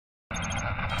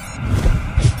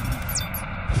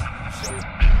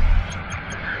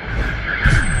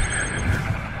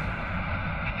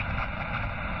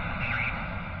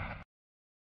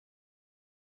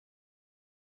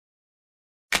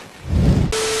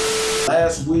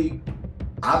last week,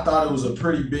 I thought it was a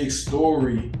pretty big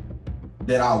story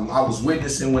that I was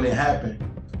witnessing when it happened.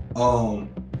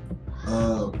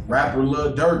 Rapper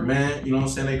Lil Durk, man, you know what I'm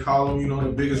saying? They call him, you know,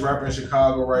 the biggest rapper in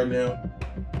Chicago right now.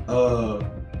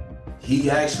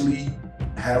 He actually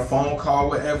had a phone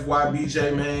call with FYB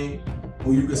JMANE,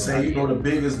 who you could say, you know, the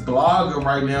biggest blogger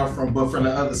right now from the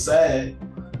other side.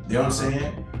 You know what I'm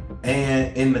saying?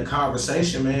 And in the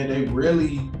conversation, man, they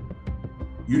really,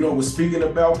 you know, was speaking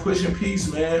about pushing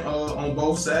peace, man, on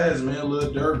both sides, man.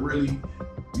 Lil Durk really,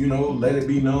 you know, let it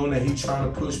be known that he's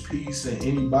trying to push peace, and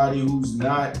anybody who's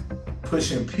not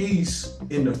pushing peace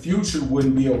in the future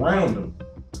wouldn't be around him.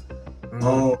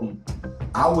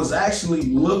 I was actually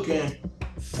looking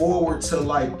forward to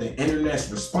like the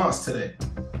internet's response to that.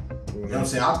 You know what I'm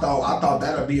saying? I thought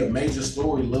that'd be a major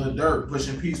story. Lil Durk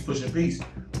pushing peace, pushing peace.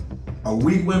 A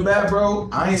week went by, bro.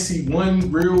 I ain't see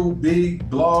one real big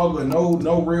blog or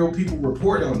no real people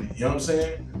report on it. You know what I'm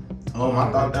saying?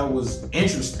 I thought that was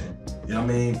interesting. You know what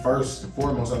I mean? First and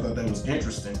foremost, I thought that was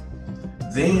interesting.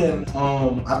 Then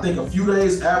I think a few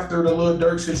days after the Lil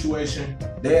Durk situation,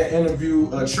 they had interviewed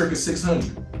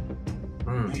Trigga600.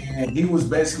 And he was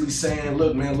basically saying,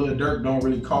 look, man, Lil Durk don't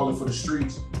really call it for the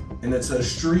streets. And until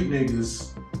street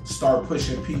niggas start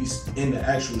pushing peace in the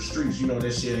actual streets, you know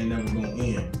that shit ain't never gonna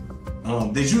end.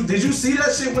 Did you see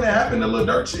that shit when it happened, the Lil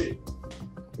Durk shit?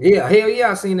 Yeah, hell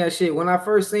yeah, I seen that shit. When I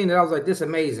first seen it, I was like, this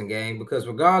amazing, game, because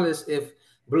regardless if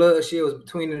bloodshed was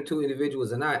between the two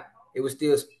individuals or not, it was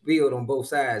still spilled on both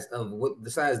sides of what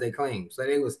the sides they claim. So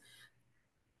they was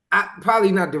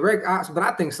probably not direct ops, but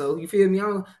I think so. You feel me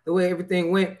on the way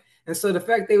everything went. And so the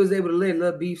fact they was able to let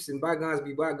little beefs and bygones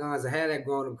be bygones and have that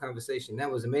grown up conversation, that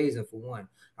was amazing for one.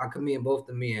 I commend both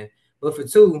the men. But for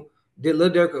two, did Lil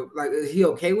Durk, like, is he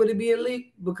okay with it being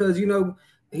leaked? Because, you know,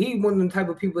 he one of them type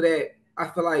of people that I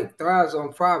feel like thrives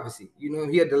on privacy. You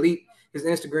know, he had to delete his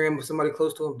Instagram if somebody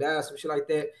close to him died, some shit like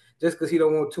that, just because he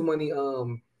don't want too many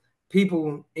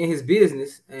people in his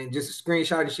business and just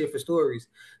screenshotting shit for stories.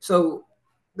 So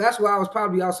that's why I was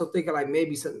probably also thinking like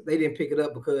maybe they didn't pick it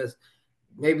up because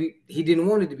maybe he didn't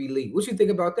want it to be leaked. What you think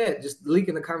about that? Just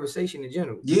leaking the conversation in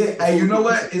general. Yeah, hey, you know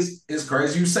what? It's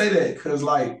crazy you say that, because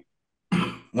like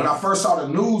when I first saw the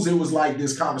news, it was like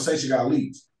this conversation got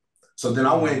leaked. So then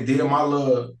I went and did my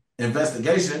little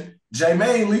investigation.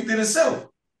 JMANE leaked it himself.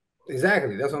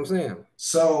 Exactly, that's what I'm saying.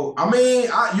 So I mean,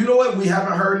 you know what? We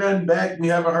haven't heard nothing back. We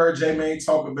haven't heard JMANE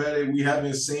talk about it. We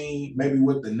haven't seen maybe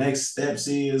what the next steps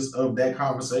is of that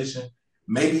conversation.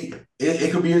 Maybe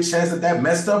it could be a chance that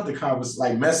messed up the conversation,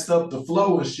 like messed up the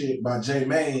flow and shit by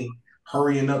JMANE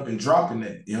hurrying up and dropping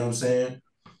it. You know what I'm saying?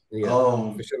 Yeah,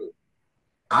 for sure.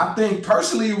 I think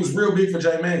personally it was real big for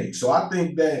JMANE. So I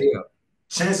think that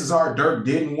chances are Durk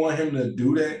didn't want him to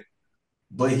do that,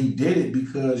 but he did it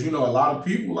because, you know, a lot of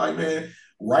people like, man,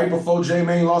 right before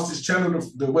JMANE lost his channel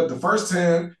the first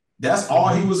time, that's all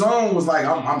he was on was like,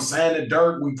 I'm saying to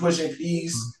Durk, we pushing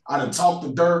peace. I done talked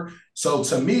to Durk. So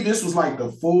to me, this was like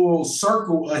the full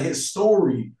circle of his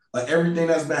story of everything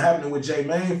that's been happening with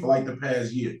J-Mane for like the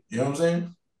past year. You know what I'm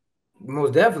saying?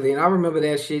 Most definitely. And I remember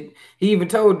that shit. He even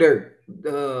told Durk,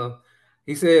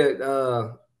 he said,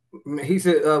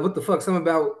 what the fuck? Something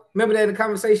about, remember that in the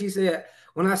conversation, he said,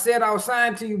 when I said I was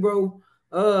signed to you, bro,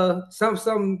 some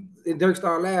and Durk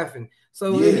started laughing.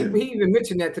 So he even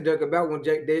mentioned that to Durk about when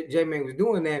J-Mane was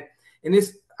doing that. And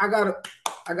I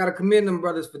gotta commend them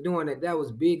brothers for doing that. That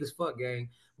was big as fuck, gang.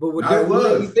 But with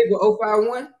Durk, you think with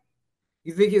 051?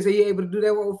 You think he's able to do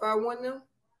that with 051 now?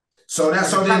 So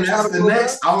that's the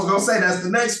next. I was gonna say that's the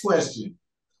next question,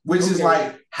 which is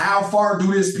like, how far do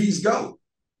this piece go?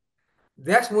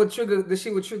 That's what the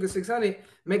shit with Trigga600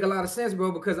 make a lot of sense,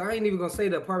 bro. Because I ain't even gonna say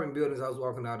the apartment buildings I was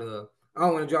walking out of. I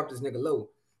don't want to drop this nigga low,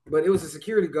 but it was a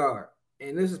security guard,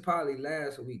 and this is probably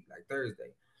last week, like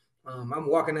Thursday. I'm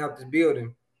walking out this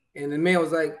building, and the man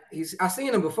was like, I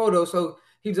seen him before though, so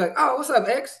he's like, "Oh, what's up,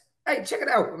 X? Hey, check it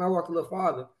out." And I walked a little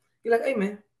farther. He's like, "Hey,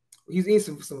 man," he's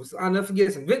eating some I'll never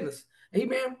forget, some Vietnamese. Hey,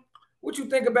 man, what you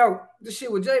think about the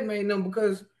shit with J-Mane them?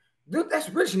 Because that's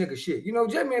rich nigga shit. You know,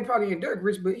 J-Mane probably ain't Durk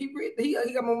rich, but he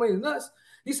got more money than us.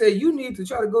 He said, you need to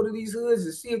try to go to these hoods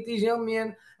and see if these young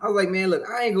men. I was like, man, look,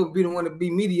 I ain't gonna be the one to be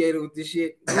mediator with this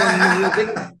shit. They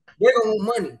gonna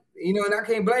want money, you know, and I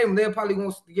can't blame them. They'll probably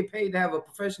want to get paid to have a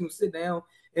professional sit down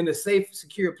in a safe,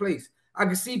 secure place. I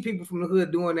can see people from the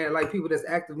hood doing that, like people that's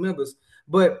active members.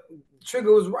 But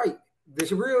Trigga was right.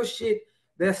 The real shit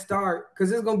that start, because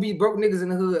there's gonna be broke niggas in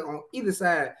the hood on either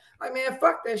side. Like, man,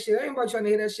 fuck that shit. I ain't about trying to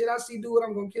hear that shit. I see dude,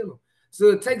 I'm gonna kill him. So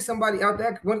it takes somebody out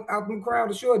there, out from the crowd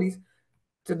of shorties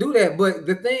to do that. But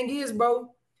the thing is, bro,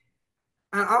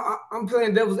 I'm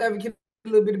playing devil's advocate a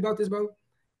little bit about this, bro.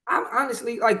 I'm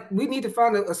honestly like, we need to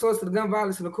find a source of the gun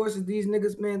violence, and of course it's these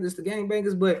niggas, man. It's the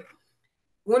gangbangers, but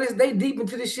when it's they deep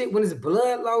into this shit, when it's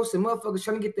blood loss and motherfuckers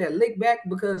trying to get that lick back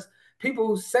because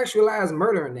people sexualize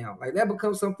murdering now. Like that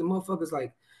becomes something motherfuckers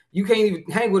like you can't even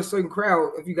hang with a certain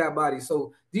crowd if you got bodies.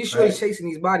 So these shorties chasing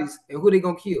these bodies and who they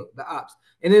gonna kill? The ops.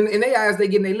 And then in their eyes, they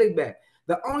getting their lick back.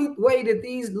 The only way that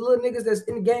these little niggas that's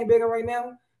in the gang banging right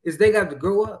now is they got to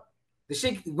grow up. The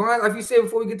shit, Vaughn, like you said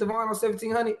before we get to Vaughn on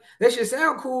 1700, that shit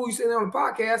sound cool. You sitting on the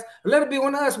podcast. Let it be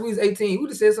one of us when we was 18. We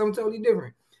just said something totally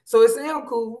different. So it sound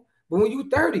cool. But when you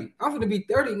 30, I'm going to be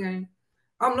 30, gang.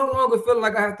 I'm no longer feeling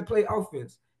like I have to play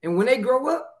offense. And when they grow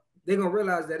up, they're going to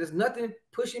realize that it's nothing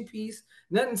pushing peace,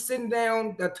 nothing sitting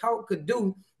down that talk could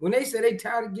do. When they say they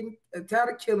tired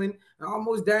of killing and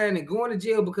almost dying and going to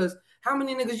jail, because how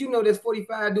many niggas you know that's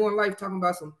 45 doing life talking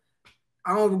about some,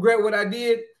 I don't regret what I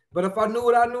did, but if I knew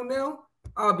what I knew now,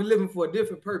 I'll be living for a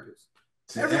different purpose.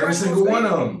 Every single one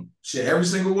of them. Shit, every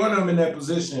single one of them in that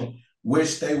position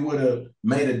wish they would have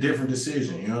made a different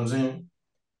decision. You know what I'm saying?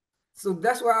 So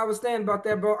that's why I was saying about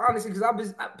that, bro. Honestly,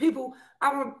 because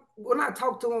when I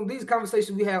talk to them, these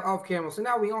conversations we have off camera. So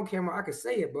now we on camera, I can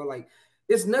say it, bro. Like,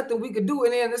 it's nothing we could do.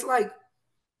 And then it's like,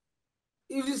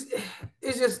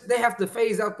 it's just they have to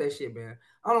phase out that shit, man.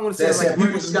 I don't want to say like,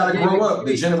 people just gotta grow up.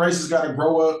 The generations gotta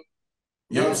grow up.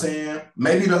 You know what I'm saying?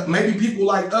 Maybe people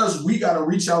like us, we gotta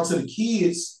reach out to the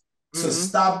kids to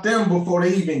stop them before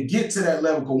they even get to that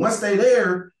level. Because once they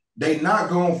there, they not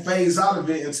gonna phase out of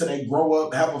it until they grow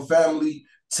up, have a family,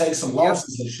 take some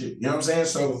losses and shit. You know what I'm saying?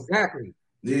 So exactly.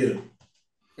 Yeah.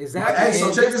 Exactly. Hey,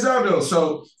 so check this out though.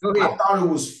 So I thought it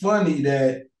was funny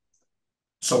that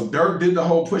Durk did the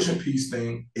whole pushing piece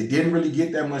thing. It didn't really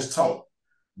get that much talk,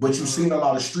 but you seen a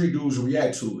lot of street dudes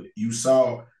react to it. You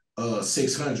saw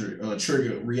 600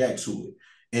 Trigga react to it.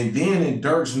 And then in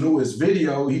Durk's newest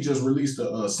video, he just released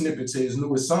a snippet to his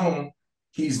newest song.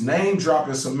 He's name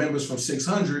dropping some members from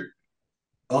 600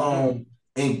 and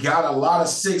got a lot of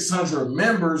 600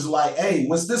 members like, hey,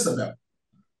 what's this about?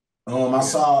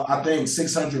 I think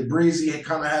 600 Breezy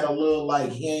kind of had a little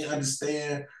like, he ain't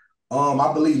understand.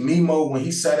 I believe Mimo, when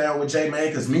he sat down with J-Mane,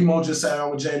 because Mimo just sat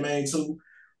down with J-Mane too.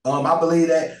 I believe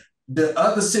that the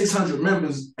other 600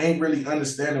 members ain't really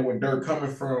understanding where Durk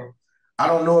coming from. I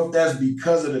don't know if that's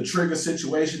because of the Trigga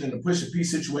situation and the Pusha P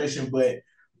situation, but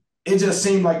it just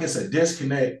seemed like it's a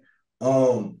disconnect.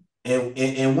 And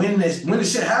when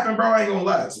this shit happened, bro, I ain't gonna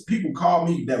lie. So people called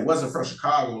me that wasn't from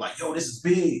Chicago, like, yo, this is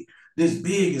big. This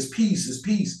big is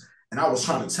peace. And I was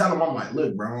trying to tell him, I'm like,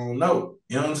 look, bro, I don't know.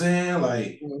 You know what I'm saying?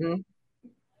 Like,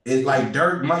 it's like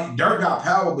Durk got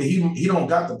power, but he don't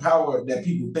got the power that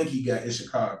people think he got in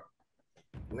Chicago.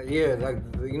 Yeah, like,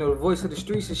 you know, the voice of the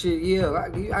streets and shit. Yeah,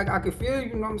 I can feel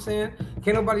you know what I'm saying?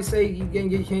 Can't nobody say you can't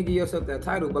give yourself that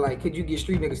title, but like, could you get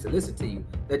street niggas to listen to you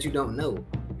that you don't know?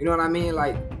 You know what I mean?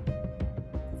 Like,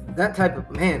 that type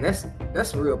of, man,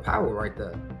 that's real power right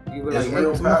there. You it's like,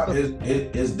 real power.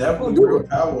 It's definitely real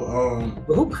power.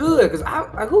 But who could?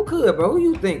 Because who could, bro? Who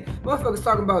you think? Motherfuckers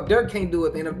talking about Durk can't do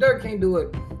it. And if Durk can't do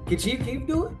it, can Chief keep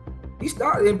do it? He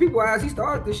started, and people ask, he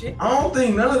started this shit. I don't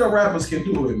think none of the rappers can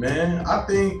do it, man. I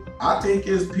think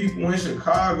it's people in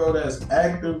Chicago that's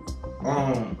active,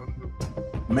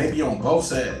 maybe on both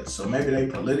sides. So maybe they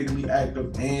politically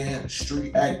active and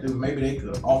street active. Maybe they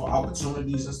could offer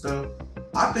opportunities and stuff.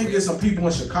 I think there's some people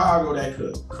in Chicago that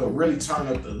could really turn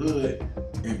up the hood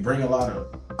and bring a lot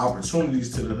of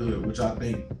opportunities to the hood, which I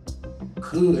think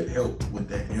could help with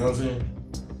that. You know what I'm saying?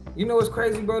 You know what's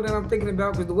crazy, bro, that I'm thinking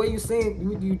about? Because the way you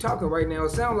talking right now,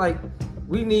 it sounds like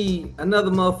we need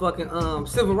another motherfucking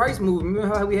civil rights movement.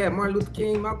 Remember how we had Martin Luther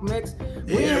King, Malcolm X?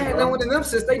 We ain't had none with them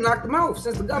since they knocked them out,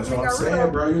 since the government got rid of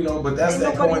them. Bro, you know, but that's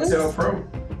that COINTELPRO.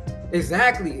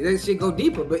 Exactly. That shit go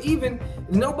deeper. But even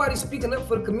nobody speaking up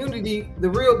for the community, the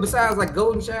real, besides like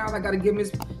Golden Child, I gotta give him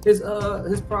his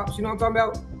props. You know what I'm talking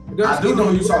about? I do know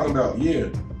what you're talking about. Yeah.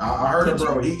 I heard it,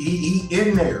 bro. He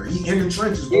in there. He in the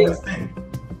trenches doing his thing.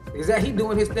 Exactly, he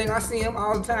doing his thing. I see him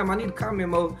all the time. I need to comment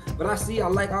mode, but I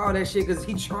like all that shit because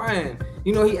he trying.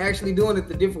 You know, he actually doing it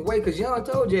the different way. Because Young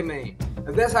told J-Mane,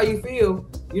 if that's how you feel,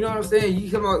 you know what I'm saying? You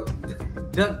come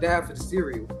out, duck down for the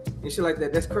cereal and shit like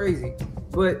that. That's crazy.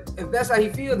 But if that's how he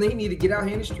feels, then he need to get out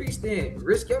here in the streets then.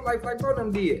 Risk your life like bro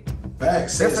them did.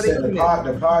 Facts. That's how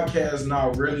the podcast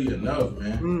not really enough,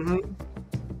 man.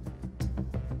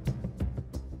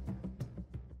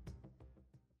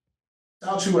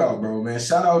 Shout you out, bro, man.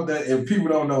 Shout out that if people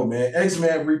don't know, man,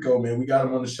 X-Man Rico, man, we got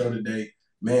him on the show today.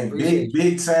 Man,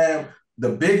 big time, the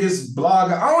biggest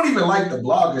blogger. I don't even like the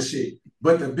blogger shit.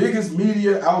 But the biggest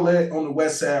media outlet on the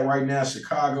West Side right now,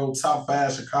 Chicago, top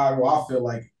 5 Chicago. I feel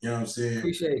like, you know what I'm saying?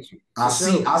 Appreciate you. I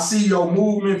see your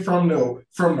movement from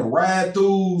the ride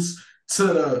throughs to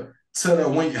the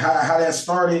when how that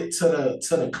started to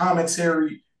the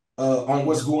commentary on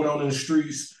what's going on in the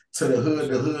streets to the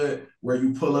hood where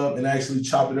you pull up and actually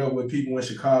chop it up with people in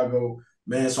Chicago.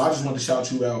 Man, so I just want to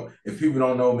shout you out. If people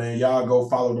don't know, man, y'all go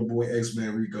follow the boy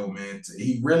X-Man Rico, man.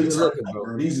 He really turned up,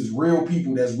 bro. These is real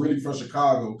people that's really from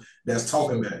Chicago that's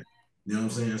talking about it. You know what I'm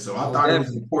saying? So I thought it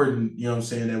was important, you know what I'm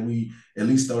saying, that we at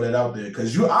least throw that out there.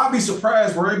 Because I'll be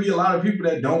surprised, bro. There be a lot of people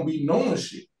that don't be knowing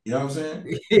shit. You know what I'm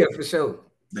saying? Yeah, for sure.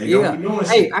 They don't be knowing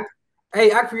shit.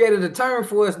 I created a term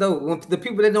for us though. When the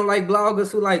people that don't like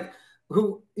bloggers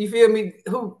who you feel me,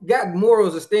 who got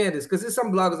morals or standards, because there's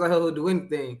some bloggers out here who do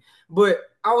anything. But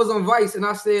I was on Vice and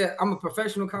I said I'm a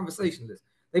professional conversationalist.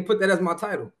 They put that as my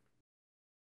title.